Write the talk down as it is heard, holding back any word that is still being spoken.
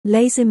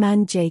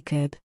Lazyman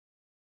Jacob.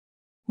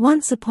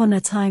 Once upon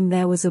a time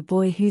there was a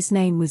boy whose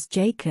name was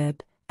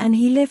Jacob, and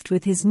he lived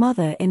with his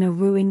mother in a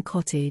ruined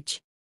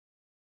cottage.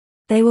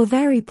 They were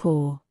very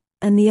poor,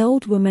 and the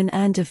old woman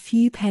earned a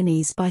few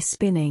pennies by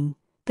spinning,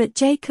 but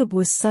Jacob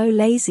was so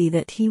lazy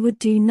that he would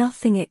do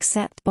nothing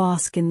except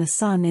bask in the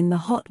sun in the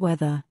hot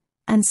weather,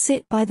 and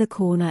sit by the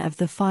corner of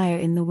the fire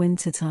in the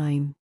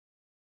winter-time.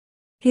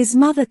 His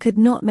mother could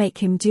not make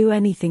him do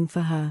anything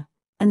for her,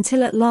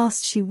 until at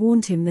last she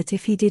warned him that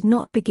if he did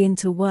not begin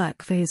to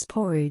work for his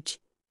porridge,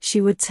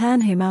 she would turn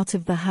him out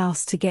of the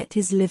house to get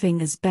his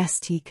living as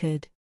best he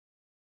could.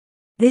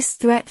 This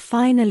threat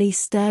finally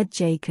stirred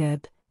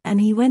Jacob,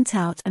 and he went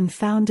out and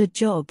found a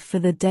job for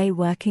the day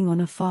working on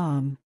a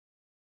farm.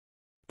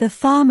 The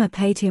farmer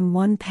paid him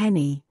 1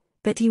 penny,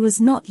 but he was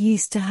not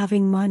used to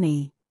having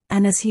money,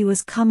 and as he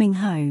was coming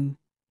home,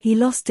 he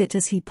lost it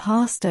as he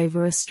passed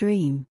over a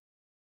stream.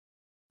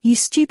 "You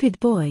stupid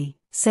boy,"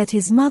 said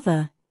his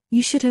mother,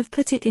 "you should have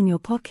put it in your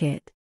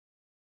pocket."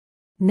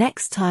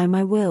 "Next time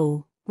I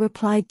will,"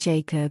 replied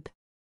Jacob.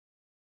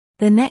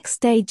 The next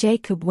day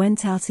Jacob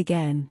went out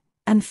again,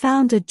 and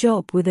found a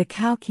job with a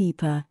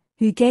cowkeeper,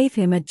 who gave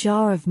him a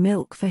jar of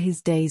milk for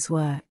his day's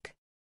work.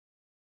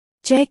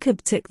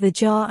 Jacob took the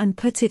jar and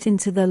put it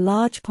into the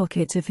large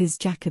pocket of his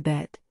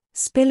jacobette,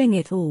 spilling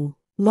it all,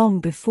 long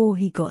before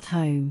he got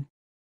home.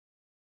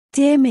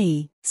 "Dear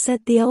me,"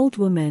 said the old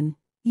woman,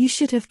 "you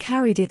should have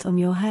carried it on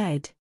your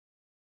head."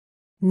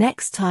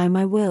 "Next time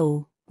I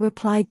will,"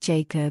 replied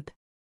Jacob.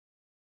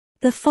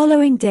 The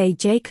following day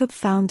Jacob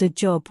found a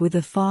job with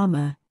a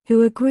farmer,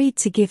 who agreed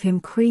to give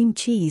him cream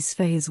cheese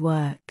for his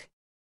work.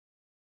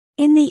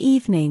 In the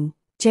evening,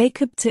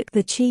 Jacob took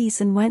the cheese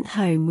and went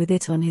home with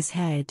it on his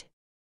head.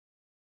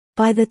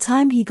 By the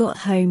time he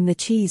got home the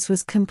cheese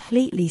was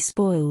completely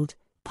spoiled,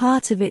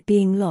 part of it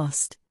being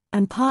lost,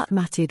 and part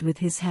matted with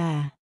his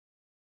hair.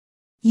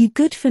 "You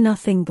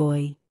good-for-nothing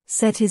boy,"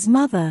 said his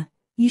mother,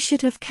 "you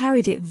should have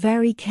carried it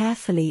very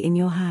carefully in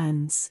your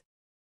hands."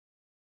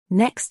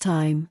 "Next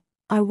time,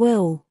 I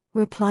will,"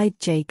 replied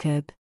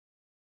Jacob.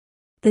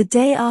 The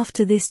day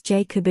after this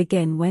Jacob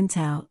again went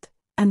out,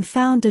 and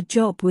found a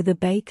job with a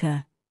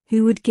baker,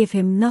 who would give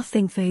him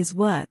nothing for his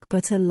work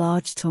but a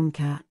large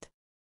tomcat.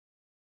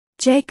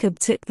 Jacob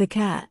took the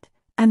cat,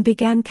 and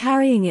began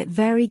carrying it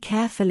very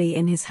carefully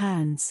in his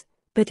hands,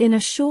 but in a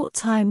short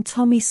time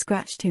Tommy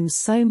scratched him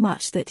so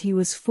much that he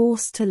was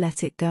forced to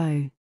let it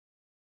go.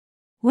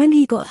 When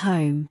he got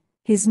home,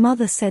 his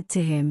mother said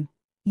to him,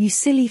 "You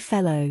silly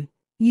fellow,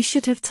 you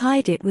should have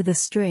tied it with a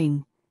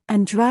string,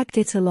 and dragged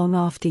it along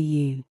after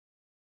you."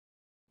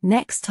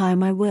 "Next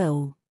time I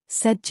will,"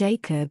 said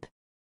Jacob.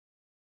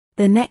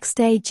 The next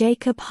day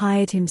Jacob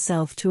hired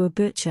himself to a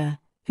butcher,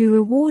 who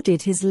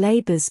rewarded his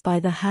labors by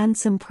the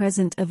handsome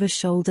present of a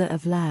shoulder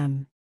of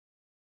lamb.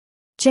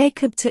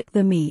 Jacob took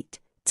the meat,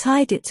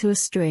 tied it to a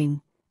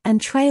string, and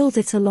trailed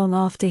it along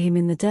after him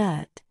in the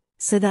dirt,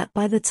 so that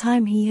by the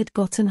time he had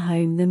gotten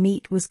home the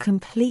meat was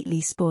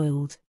completely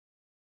spoiled.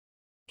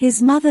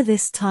 His mother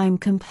this time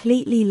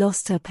completely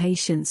lost her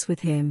patience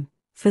with him,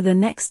 for the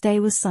next day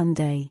was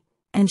Sunday,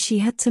 and she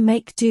had to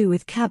make do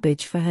with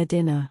cabbage for her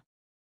dinner.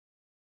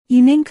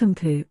 "You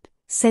nincompoop,"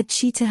 said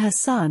she to her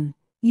son,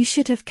 "you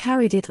should have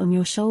carried it on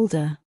your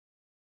shoulder."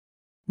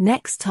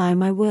 "Next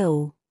time I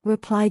will,"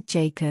 replied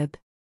Jacob.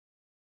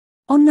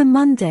 On the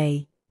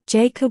Monday,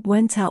 Jacob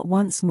went out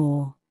once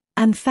more,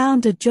 and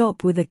found a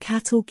job with a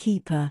cattle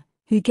keeper,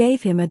 who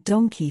gave him a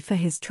donkey for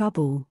his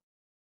trouble.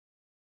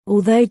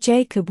 Although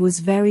Jacob was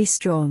very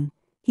strong,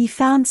 he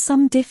found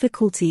some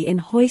difficulty in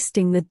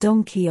hoisting the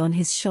donkey on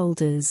his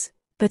shoulders,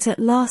 but at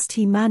last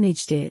he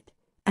managed it,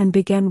 and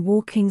began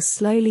walking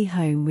slowly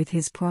home with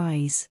his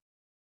prize.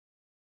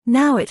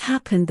 Now it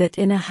happened that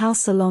in a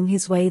house along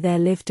his way there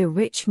lived a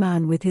rich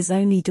man with his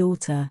only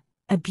daughter,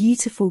 a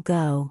beautiful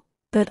girl,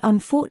 but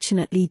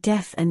unfortunately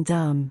deaf and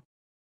dumb.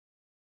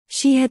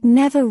 She had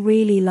never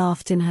really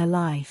laughed in her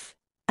life,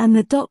 and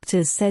the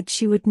doctors said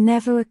she would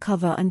never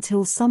recover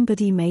until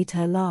somebody made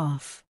her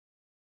laugh.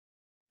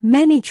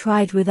 Many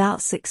tried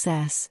without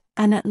success,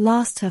 and at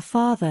last her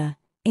father,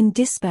 in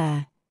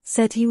despair,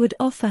 said he would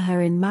offer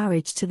her in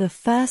marriage to the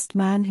first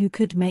man who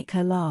could make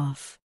her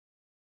laugh.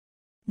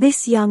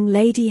 This young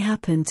lady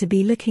happened to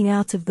be looking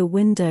out of the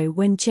window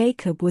when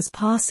Jacob was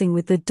passing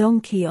with the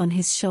donkey on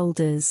his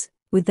shoulders,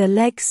 with the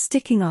legs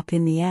sticking up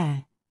in the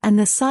air, and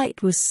the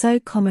sight was so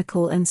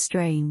comical and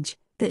strange,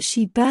 that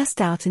she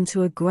burst out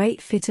into a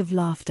great fit of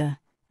laughter,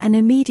 and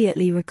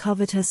immediately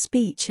recovered her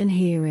speech and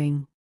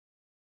hearing.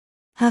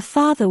 Her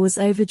father was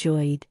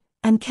overjoyed,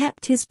 and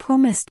kept his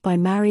promise by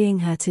marrying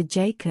her to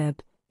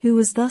Jacob, who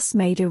was thus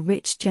made a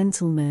rich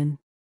gentleman.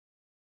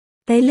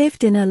 They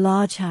lived in a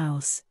large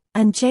house,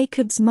 and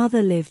Jacob's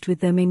mother lived with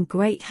them in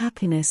great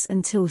happiness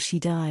until she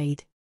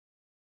died.